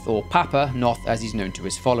Sullivan Noth, or Papa Noth as he's known to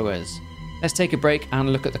his followers. Let's take a break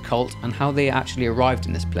and look at the cult and how they actually arrived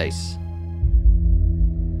in this place.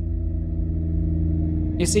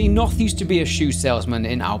 You see, Noth used to be a shoe salesman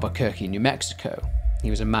in Albuquerque, New Mexico. He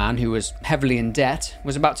was a man who was heavily in debt,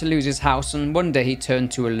 was about to lose his house, and one day he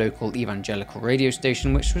turned to a local evangelical radio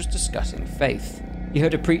station which was discussing faith. He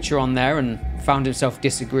heard a preacher on there and found himself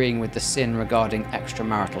disagreeing with the sin regarding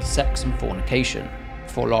extramarital sex and fornication.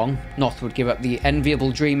 Before long, Noth would give up the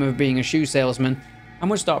enviable dream of being a shoe salesman and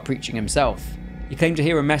would start preaching himself. He claimed to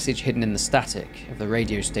hear a message hidden in the static of the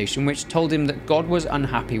radio station which told him that God was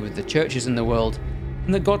unhappy with the churches in the world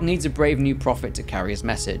and that God needs a brave new prophet to carry his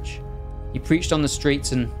message. He preached on the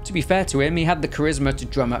streets and, to be fair to him, he had the charisma to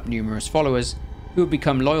drum up numerous followers who would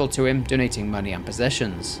become loyal to him, donating money and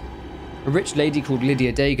possessions. A rich lady called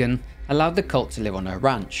Lydia Dagan allowed the cult to live on her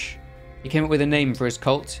ranch. He came up with a name for his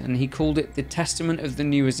cult and he called it the Testament of the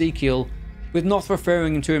New Ezekiel, with Noth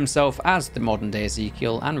referring to himself as the modern day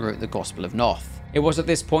Ezekiel, and wrote the Gospel of Noth. It was at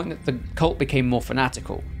this point that the cult became more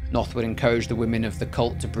fanatical. Noth would encourage the women of the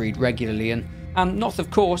cult to breed regularly, and Noth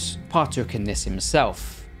of course partook in this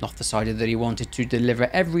himself. Noth decided that he wanted to deliver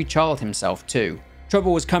every child himself too.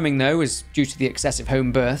 Trouble was coming though, as due to the excessive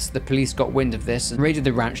home births, the police got wind of this and raided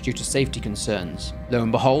the ranch due to safety concerns. Lo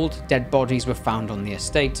and behold, dead bodies were found on the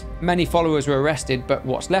estate. Many followers were arrested, but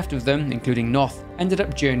what's left of them, including Noth, ended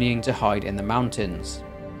up journeying to hide in the mountains.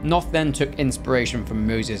 Noth then took inspiration from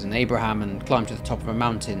Moses and Abraham and climbed to the top of a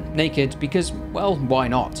mountain, naked because, well, why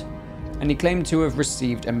not? And he claimed to have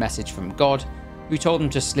received a message from God, who told him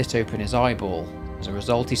to slit open his eyeball. As a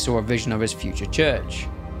result, he saw a vision of his future church.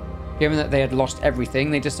 Given that they had lost everything,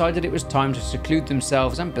 they decided it was time to seclude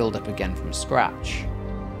themselves and build up again from scratch.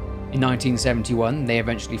 In 1971, they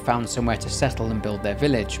eventually found somewhere to settle and build their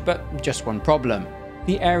village, but just one problem.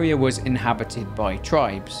 The area was inhabited by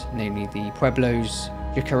tribes, namely the Pueblos,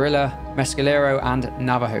 Jicarilla, Mescalero, and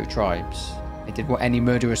Navajo tribes. They did what any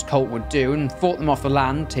murderous cult would do and fought them off the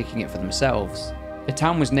land, taking it for themselves. The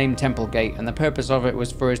town was named Temple Gate, and the purpose of it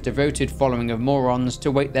was for his devoted following of morons to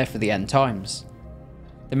wait there for the end times.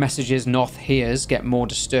 The messages Noth hears get more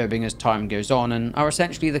disturbing as time goes on and are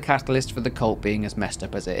essentially the catalyst for the cult being as messed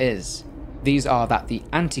up as it is. These are that the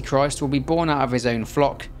Antichrist will be born out of his own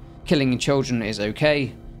flock, killing children is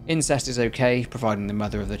okay, incest is okay, providing the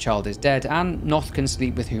mother of the child is dead, and Noth can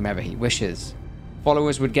sleep with whomever he wishes.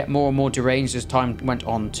 Followers would get more and more deranged as time went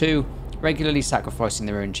on too, regularly sacrificing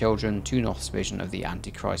their own children to Noth's vision of the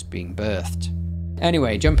Antichrist being birthed.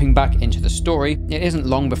 Anyway, jumping back into the story, it isn't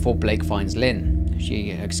long before Blake finds Lynn.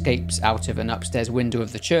 She escapes out of an upstairs window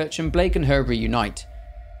of the church and Blake and her reunite,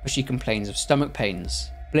 but she complains of stomach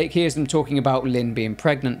pains. Blake hears them talking about Lynn being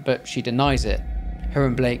pregnant, but she denies it. Her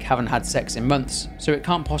and Blake haven't had sex in months, so it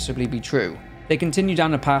can't possibly be true. They continue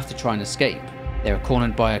down a path to try and escape. They are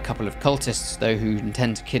cornered by a couple of cultists though, who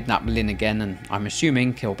intend to kidnap Lynn again and, I'm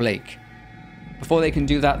assuming, kill Blake. Before they can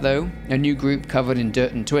do that though, a new group covered in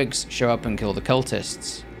dirt and twigs show up and kill the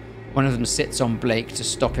cultists. One of them sits on Blake to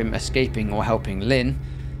stop him escaping or helping Lynn,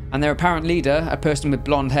 and their apparent leader, a person with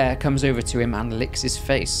blonde hair, comes over to him and licks his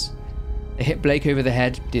face. They hit Blake over the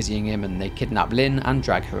head, dizzying him, and they kidnap Lynn and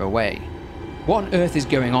drag her away. What on earth is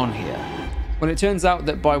going on here? Well, it turns out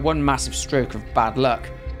that by one massive stroke of bad luck,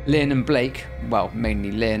 Lynn and Blake, well,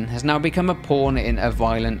 mainly Lynn, has now become a pawn in a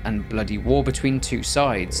violent and bloody war between two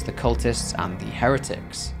sides, the cultists and the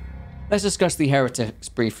heretics. Let's discuss the heretics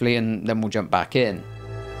briefly and then we'll jump back in.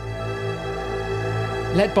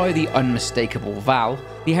 Led by the unmistakable Val,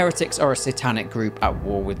 the heretics are a satanic group at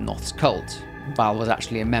war with Noth's cult. Val was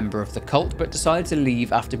actually a member of the cult but decided to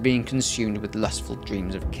leave after being consumed with lustful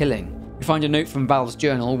dreams of killing. We find a note from Val's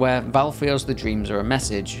journal where Val feels the dreams are a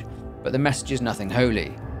message, but the message is nothing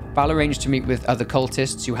holy. Val arranged to meet with other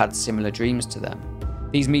cultists who had similar dreams to them.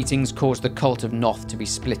 These meetings caused the cult of Noth to be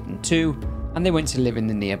split in two, and they went to live in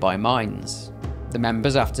the nearby mines. The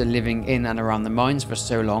members, after living in and around the mines for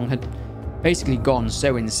so long, had basically gone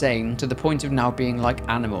so insane to the point of now being like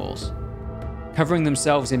animals, covering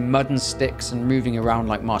themselves in mud and sticks and moving around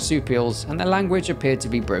like marsupials, and their language appeared to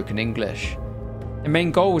be broken English. Their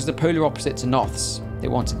main goal was the polar opposite to Noth's. They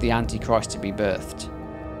wanted the Antichrist to be birthed.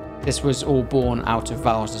 This was all born out of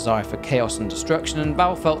Val's desire for chaos and destruction, and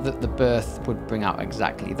Val felt that the birth would bring out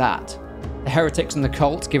exactly that. The heretics and the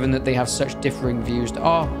cult, given that they have such differing views,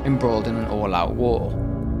 are embroiled in an all-out war.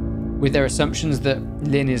 With their assumptions that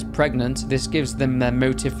Lynn is pregnant, this gives them their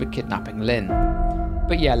motive for kidnapping Lynn.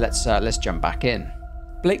 But yeah, let's jump back in.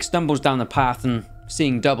 Blake stumbles down the path and,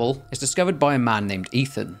 seeing double, is discovered by a man named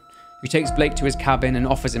Ethan, who takes Blake to his cabin and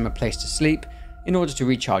offers him a place to sleep in order to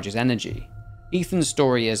recharge his energy. Ethan's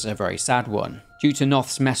story is a very sad one. Due to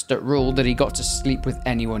Noth's messed up rule that he got to sleep with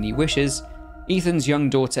anyone he wishes, Ethan's young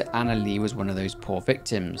daughter Anna Lee was one of those poor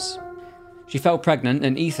victims. She fell pregnant,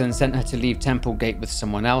 and Ethan sent her to leave Temple Gate with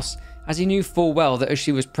someone else, as he knew full well that as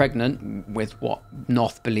she was pregnant with what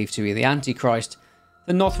Noth believed to be the Antichrist,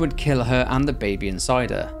 the Noth would kill her and the baby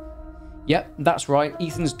inside her. Yep, that's right,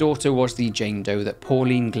 Ethan's daughter was the Jane Doe that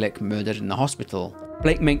Pauline Glick murdered in the hospital.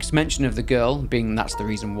 Blake makes mention of the girl, being that's the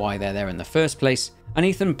reason why they're there in the first place, and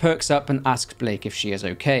Ethan perks up and asks Blake if she is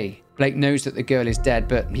okay. Blake knows that the girl is dead,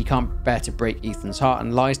 but he can't bear to break Ethan's heart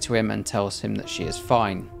and lies to him and tells him that she is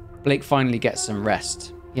fine. Blake finally gets some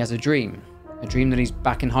rest. He has a dream that he's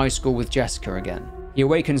back in high school with Jessica again. He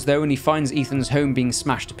awakens though, and he finds Ethan's home being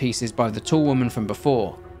smashed to pieces by the tall woman from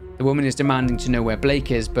before. The woman is demanding to know where Blake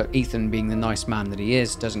is, but Ethan, being the nice man that he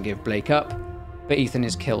is, doesn't give Blake up, but Ethan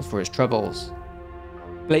is killed for his troubles.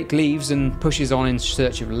 Blake leaves and pushes on in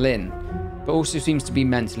search of Lynn, but also seems to be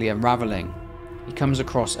mentally unraveling. He comes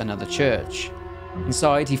across another church.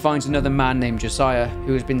 Inside, he finds another man named Josiah,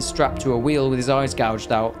 who has been strapped to a wheel with his eyes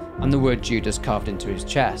gouged out and the word Judas carved into his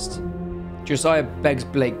chest. Josiah begs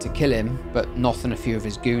Blake to kill him, but Noth and a few of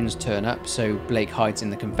his goons turn up, so Blake hides in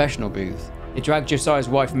the confessional booth. They drag Josiah's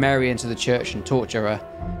wife Mary into the church and torture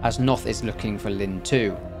her, as Noth is looking for Lynn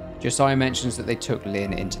too. Josiah mentions that they took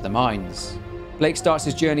Lynn into the mines. Blake starts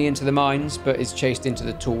his journey into the mines, but is chased into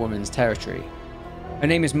the tall woman's territory. Her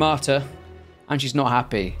name is Marta, and she's not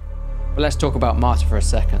happy. But let's talk about Marta for a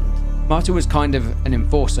second. Marta was kind of an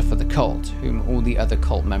enforcer for the cult, whom all the other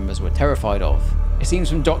cult members were terrified of. It seems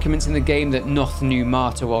from documents in the game that Noth knew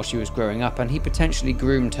Marta while she was growing up, and he potentially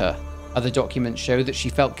groomed her. Other documents show that she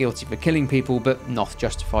felt guilty for killing people, but Noth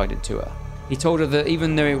justified it to her. He told her that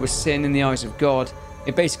even though it was sin in the eyes of God,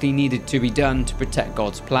 it basically needed to be done to protect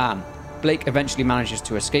God's plan. Blake eventually manages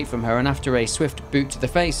to escape from her, and after a swift boot to the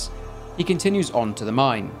face, he continues on to the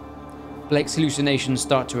mine. Blake's hallucinations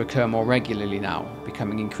start to occur more regularly now,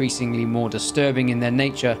 becoming increasingly more disturbing in their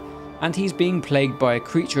nature, and he's being plagued by a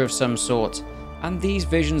creature of some sort, and these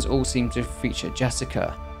visions all seem to feature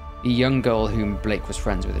Jessica, the young girl whom Blake was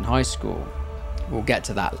friends with in high school. We'll get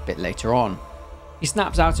to that a bit later on. He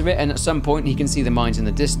snaps out of it, and at some point he can see the mines in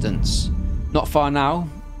the distance. Not far now.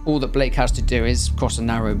 All that Blake has to do is cross a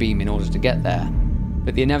narrow beam in order to get there.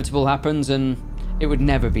 But the inevitable happens, and it would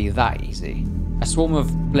never be that easy. A swarm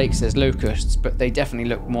of, Blake says, locusts, but they definitely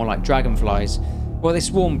look more like dragonflies. Well, they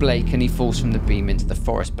swarm Blake and he falls from the beam into the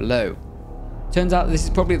forest below. Turns out this is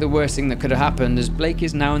probably the worst thing that could have happened, as Blake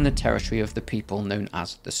is now in the territory of the people known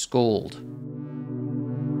as the Scald.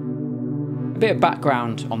 A bit of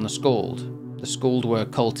background on the Scald. The Scald were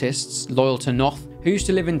cultists, loyal to Noth, who used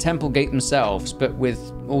to live in Temple Gate themselves, but with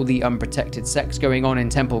all the unprotected sex going on in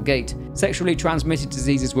Temple Gate, sexually transmitted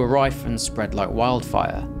diseases were rife and spread like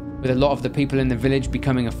wildfire. With a lot of the people in the village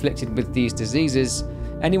becoming afflicted with these diseases,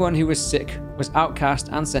 anyone who was sick was outcast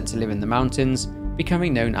and sent to live in the mountains,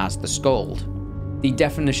 becoming known as the Scald. The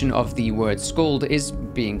definition of the word Scald is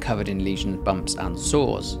being covered in lesions, bumps and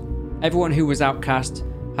sores. Everyone who was outcast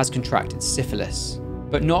has contracted syphilis.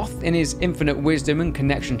 But Noth, in his infinite wisdom and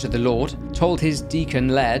connection to the Lord, told his deacon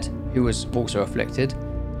Laird, who was also afflicted,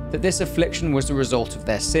 that this affliction was the result of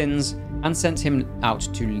their sins, and sent him out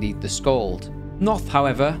to lead the Scald. Noth,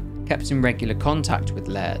 however, kept in regular contact with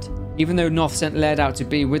Laird. Even though Noth sent Laird out to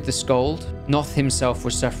be with the Scald, Noth himself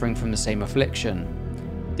was suffering from the same affliction.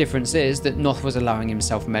 Difference is that Noth was allowing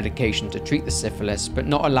himself medication to treat the syphilis, but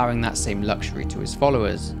not allowing that same luxury to his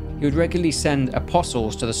followers. He would regularly send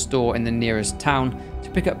apostles to the store in the nearest town to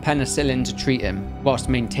pick up penicillin to treat him, whilst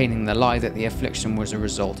maintaining the lie that the affliction was a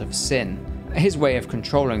result of sin. His way of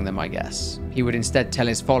controlling them, I guess. He would instead tell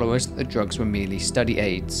his followers that the drugs were merely study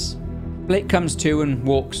aids. Blake comes to and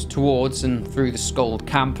walks towards and through the Scald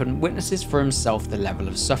camp and witnesses for himself the level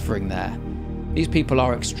of suffering there. These people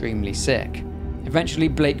are extremely sick. Eventually,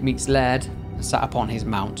 Blake meets Laird and sat upon his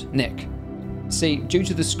mount, Nick. See, due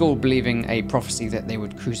to the school believing a prophecy that they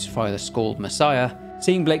would crucify the Scald Messiah,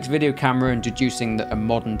 seeing Blake's video camera and deducing that a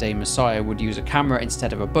modern day Messiah would use a camera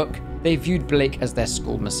instead of a book, they viewed Blake as their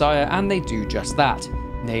Scald Messiah, and they do just that,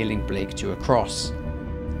 nailing Blake to a cross.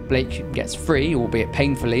 Blake gets free, albeit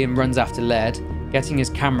painfully, and runs after Laird, getting his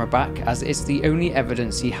camera back as it's the only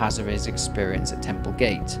evidence he has of his experience at Temple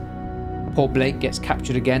Gate. Poor Blake gets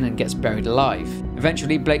captured again and gets buried alive.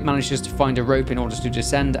 Eventually, Blake manages to find a rope in order to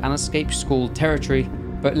descend and escape Scald territory,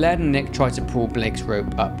 but Laird and Nick try to pull Blake's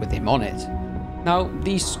rope up with him on it. Now,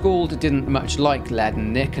 the Scald didn't much like Laird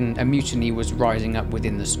and Nick, and a mutiny was rising up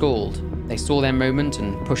within the Scald. They saw their moment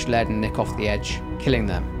and pushed Laird and Nick off the edge, killing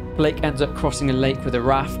them. Blake ends up crossing a lake with a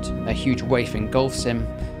raft, a huge waif engulfs him,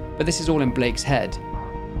 but this is all in Blake's head.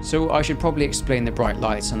 So I should probably explain the bright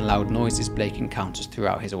lights and loud noises Blake encounters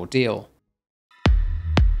throughout his ordeal.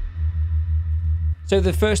 So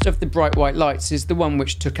the first of the bright white lights is the one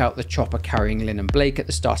which took out the chopper carrying Lynn and Blake at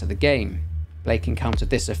the start of the game. Blake encountered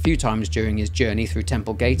this a few times during his journey through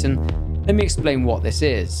Temple Gate, and let me explain what this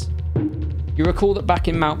is. You recall that back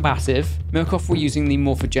in Mount Massive, Murkoff were using the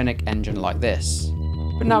morphogenic engine like this,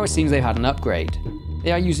 but now it seems they've had an upgrade.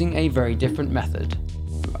 They are using a very different method.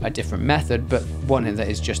 A different method, but one that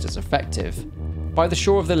is just as effective. By the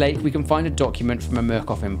shore of the lake, we can find a document from a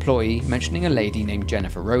Murkoff employee mentioning a lady named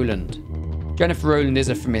Jennifer Rowland. Jennifer Rowland is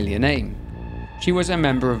a familiar name. She was a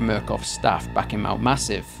member of Murkoff's staff back in Mount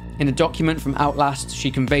Massive. In a document from Outlast,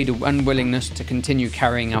 she conveyed an unwillingness to continue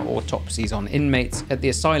carrying out autopsies on inmates at the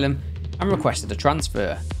asylum and requested a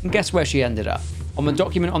transfer. And guess where she ended up? On the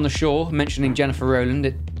document on the shore mentioning Jennifer Rowland,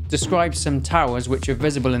 it describes some towers which are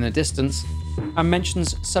visible in the distance and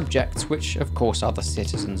mentions subjects which of course are the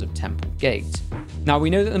citizens of Temple Gate. Now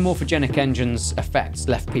we know that the morphogenic engine's effects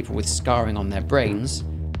left people with scarring on their brains,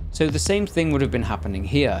 so the same thing would have been happening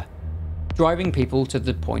here, driving people to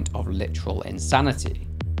the point of literal insanity.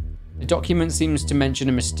 The document seems to mention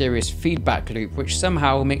a mysterious feedback loop which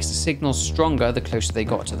somehow makes the signals stronger the closer they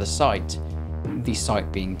got to the site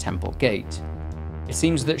being Temple Gate. It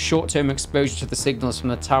seems that short-term exposure to the signals from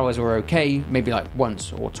the towers were okay, maybe like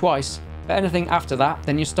once or twice, but anything after that,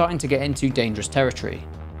 then you're starting to get into dangerous territory.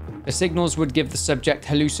 The signals would give the subject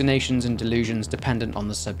hallucinations and delusions dependent on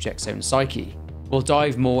the subject's own psyche. We'll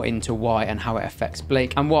dive more into why and how it affects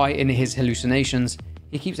Blake, and why, in his hallucinations,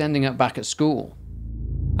 he keeps ending up back at school.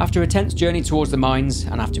 After a tense journey towards the mines,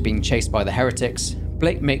 and after being chased by the heretics,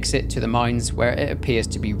 Blake makes it to the mines where it appears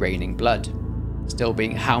to be raining blood. Still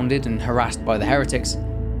being hounded and harassed by the heretics,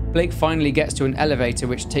 Blake finally gets to an elevator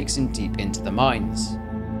which takes him deep into the mines.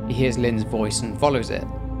 He hears Lynn's voice and follows it.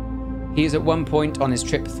 He is at one point on his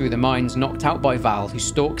trip through the mines knocked out by Val, who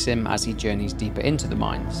stalks him as he journeys deeper into the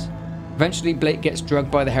mines. Eventually, Blake gets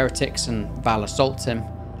drugged by the heretics and Val assaults him.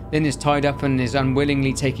 Lynn is tied up and is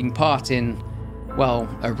unwillingly taking part in, well,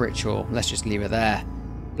 a ritual. Let's just leave it there.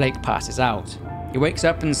 Blake passes out. He wakes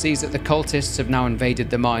up and sees that the cultists have now invaded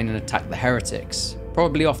the mine and attacked the heretics,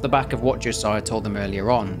 probably off the back of what Josiah told them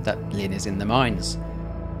earlier on, that Lynn is in the mines.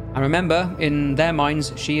 And remember, in their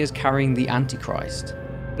minds, she is carrying the Antichrist.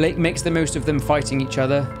 Blake makes the most of them fighting each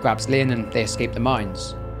other, grabs Lynn, and they escape the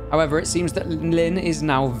mines. However, it seems that Lynn is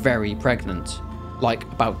now very pregnant, like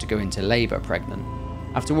about to go into labour pregnant.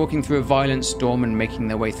 After walking through a violent storm and making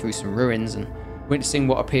their way through some ruins and witnessing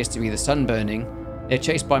what appears to be the sun burning, they're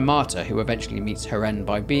chased by Marta, who eventually meets her end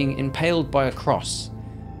by being impaled by a cross.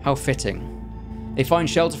 How fitting. They find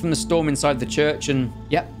shelter from the storm inside the church and,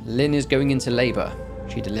 yep, Lynn is going into labour.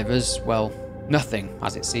 She delivers, well, nothing,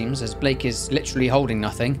 as it seems, as Blake is literally holding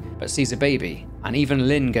nothing, but sees a baby. And even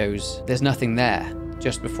Lynn goes, there's nothing there,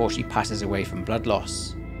 just before she passes away from blood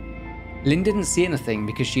loss. Lynn didn't see anything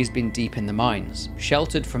because she's been deep in the mines,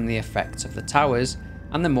 sheltered from the effects of the towers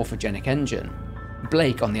and the morphogenic engine.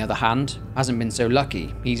 Blake, on the other hand, hasn't been so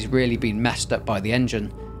lucky. He's really been messed up by the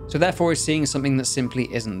engine, so therefore is seeing something that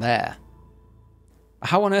simply isn't there.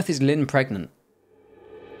 How on earth is Lynn pregnant?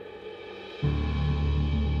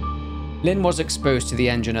 Lynn was exposed to the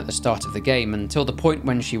engine at the start of the game until the point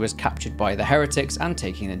when she was captured by the heretics and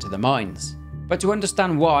taken into the mines. But to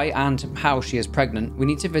understand why and how she is pregnant, we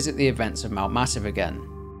need to visit the events of Mount Massive again.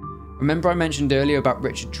 Remember I mentioned earlier about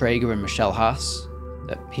Richard Traeger and Michelle Haas?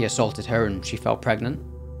 That he assaulted her and she fell pregnant?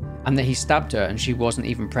 And that he stabbed her and she wasn't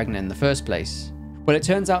even pregnant in the first place? Well, it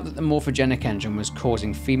turns out that the morphogenic engine was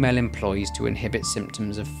causing female employees to inhibit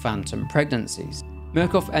symptoms of phantom pregnancies.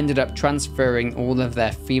 Murkoff ended up transferring all of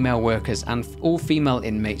their female workers and all female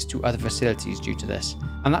inmates to other facilities due to this,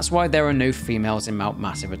 and that's why there are no females in Mount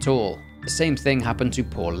Massive at all. The same thing happened to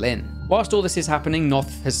poor Lynn. Whilst all this is happening,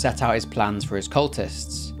 Noth has set out his plans for his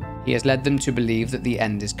cultists. He has led them to believe that the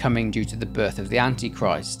end is coming due to the birth of the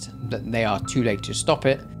Antichrist, that they are too late to stop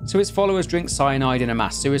it, so his followers drink cyanide in a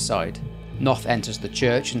mass suicide. Noth enters the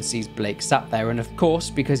church and sees Blake sat there, and of course,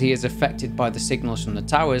 because he is affected by the signals from the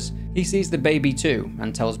towers, he sees the baby too,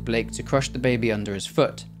 and tells Blake to crush the baby under his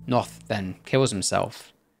foot. Noth then kills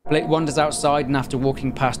himself. Blake wanders outside, and after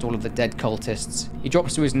walking past all of the dead cultists, he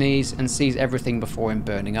drops to his knees and sees everything before him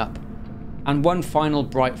burning up. And one final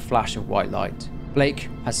bright flash of white light. Blake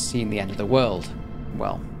has seen the end of the world.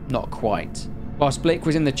 Well, not quite. Whilst Blake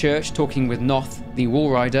was in the church talking with Noth, the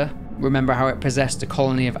Walrider, remember how it possessed a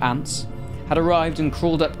colony of ants, had arrived and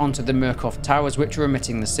crawled up onto the Murkoff towers which were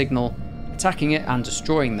emitting the signal, attacking it and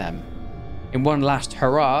destroying them. In one last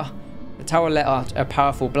hurrah, the tower let out a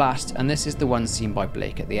powerful blast, and this is the one seen by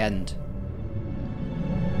Blake at the end.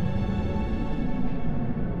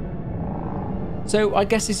 So I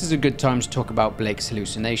guess this is a good time to talk about Blake's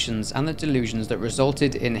hallucinations and the delusions that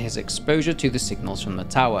resulted in his exposure to the signals from the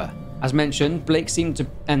tower. As mentioned, Blake seemed to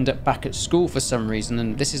end up back at school for some reason,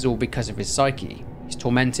 and this is all because of his psyche. He's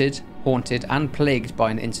tormented, haunted and plagued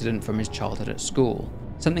by an incident from his childhood at school.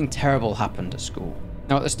 Something terrible happened at school.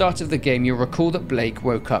 Now at the start of the game you'll recall that Blake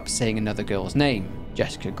woke up saying another girl's name,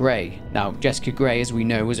 Jessica Gray. Now Jessica Gray, as we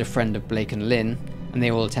know, was a friend of Blake and Lynn, and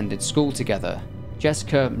they all attended school together.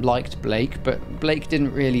 Jessica liked Blake, but Blake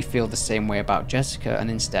didn't really feel the same way about Jessica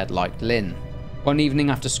and instead liked Lynn. One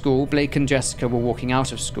evening after school, Blake and Jessica were walking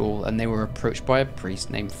out of school and they were approached by a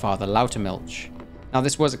priest named Father Loutermilch. Now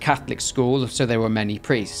this was a Catholic school, so there were many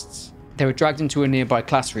priests. They were dragged into a nearby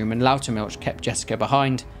classroom and Loutermilch kept Jessica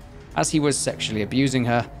behind as he was sexually abusing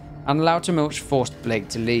her, and Loutermilch forced Blake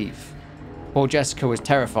to leave. Poor Jessica was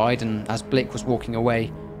terrified, and as Blake was walking away,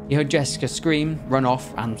 he heard Jessica scream, run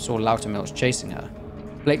off, and saw Loutermilch chasing her.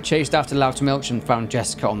 Blake chased after Loutermilch and found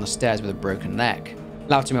Jessica on the stairs with a broken neck.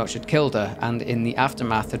 Loutermilch had killed her, and in the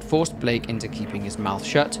aftermath had forced Blake into keeping his mouth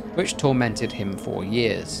shut, which tormented him for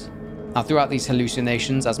years. Now throughout these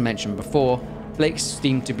hallucinations, as mentioned before, Blake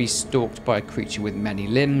seemed to be stalked by a creature with many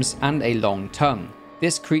limbs and a long tongue.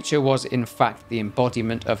 This creature was in fact the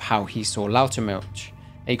embodiment of how he saw Loutermilch,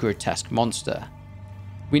 a grotesque monster.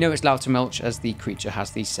 We know it's Loutermilch as the creature has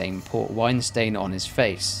the same port wine stain on his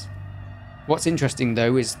face. What's interesting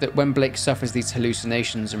though is that when Blake suffers these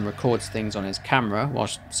hallucinations and records things on his camera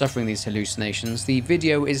whilst suffering these hallucinations, the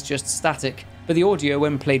video is just static, but the audio,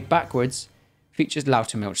 when played backwards, features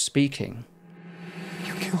Loutermilch speaking.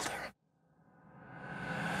 You killed her.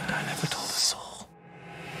 And I never told a soul.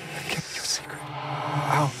 I kept your secret.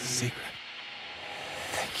 Our secret.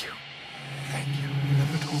 Thank you. Thank you. You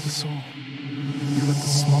never told a soul. You let the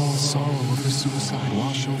small sorrow of her suicide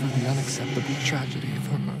wash over the unacceptable tragedy of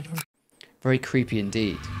her murder. Very creepy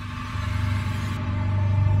indeed.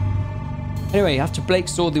 Anyway, after Blake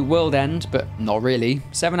saw the world end, but not really,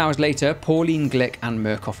 7 hours later, Pauline Glick and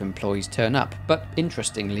Murkoff employees turn up, but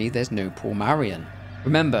interestingly, there's no Paul Marion.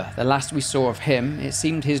 Remember, the last we saw of him, it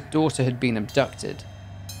seemed his daughter had been abducted.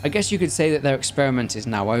 I guess you could say that their experiment is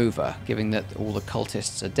now over, given that all the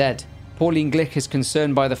cultists are dead. Pauline Glick is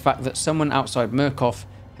concerned by the fact that someone outside Murkoff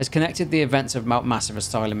has connected the events of Mount Massive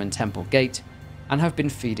Asylum and Temple Gate, and have been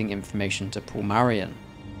feeding information to Paul Marion.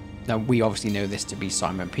 Now, we obviously know this to be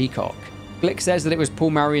Simon Peacock. Glick says that it was Paul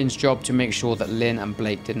Marion's job to make sure that Lynn and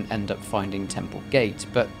Blake didn't end up finding Temple Gate,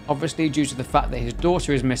 but obviously due to the fact that his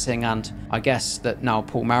daughter is missing and I guess that now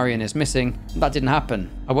Paul Marion is missing, that didn't happen.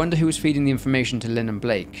 I wonder who was feeding the information to Lynn and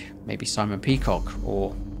Blake. Maybe Simon Peacock,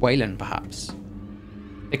 or Wayland perhaps.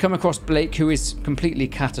 They come across Blake, who is completely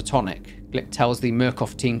catatonic. Glick tells the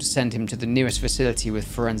Murkoff team to send him to the nearest facility with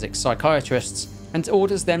forensic psychiatrists and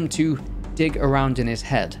orders them to dig around in his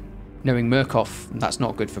head. Knowing Murkoff, that's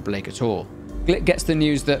not good for Blake at all. Glick gets the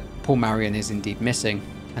news that Paul Marion is indeed missing,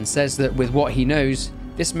 and says that with what he knows,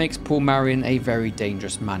 this makes Paul Marion a very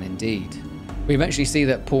dangerous man indeed. We eventually see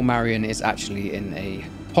that Paul Marion is actually in a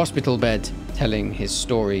hospital bed telling his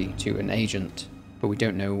story to an agent, but we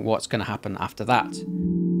don't know what's going to happen after that.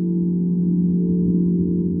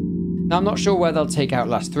 Now I'm not sure where they'll take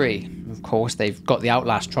Outlast 3. Of course, they've got the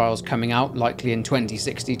Outlast trials coming out, likely in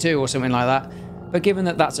 2062 or something like that. But given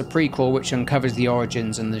that that's a prequel which uncovers the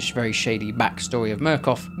origins and the very shady backstory of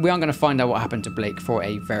Murkoff, we aren't going to find out what happened to Blake for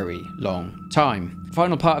a very long time. The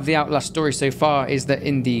final part of the Outlast story so far is that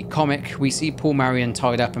in the comic, we see Paul Marion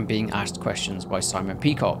tied up and being asked questions by Simon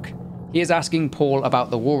Peacock. He is asking Paul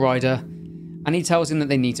about the Walrider, and he tells him that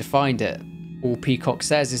they need to find it. All Peacock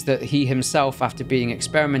says is that he himself, after being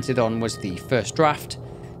experimented on, was the first draft,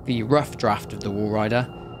 the rough draft of the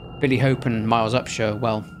Walrider. Billy Hope and Miles Upshur,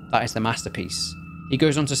 well, that is the masterpiece. He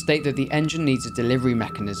goes on to state that the engine needs a delivery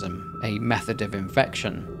mechanism, a method of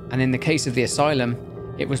infection, and in the case of the Asylum,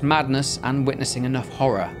 It was madness and witnessing enough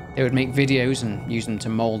horror. They would make videos and use them to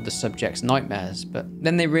mould the subject's nightmares, but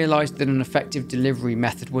then they realised that an effective delivery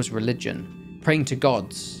method was religion, praying to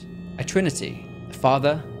gods, a trinity, the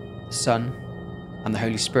Father, the Son, and the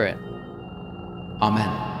Holy Spirit.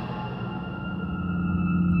 Amen.